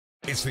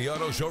It's the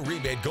Auto Show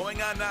rebate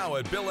going on now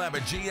at Bill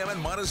Abbott GM in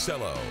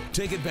Monticello.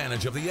 Take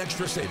advantage of the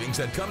extra savings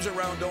that comes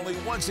around only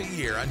once a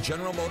year on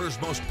General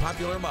Motors' most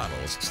popular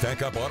models.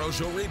 Stack up Auto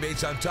Show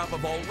rebates on top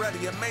of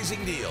already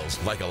amazing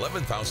deals, like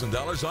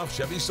 $11,000 off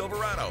Chevy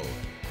Silverado.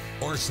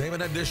 Or save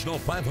an additional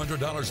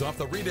 $500 off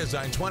the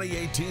redesigned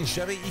 2018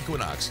 Chevy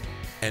Equinox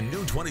and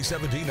new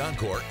 2017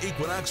 Encore,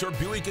 Equinox, or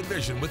Buick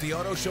Envision with the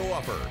Auto Show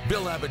offer.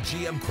 Bill Abbott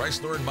GM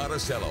Chrysler in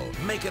Monticello.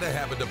 Make it a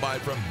habit to buy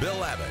from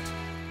Bill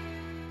Abbott.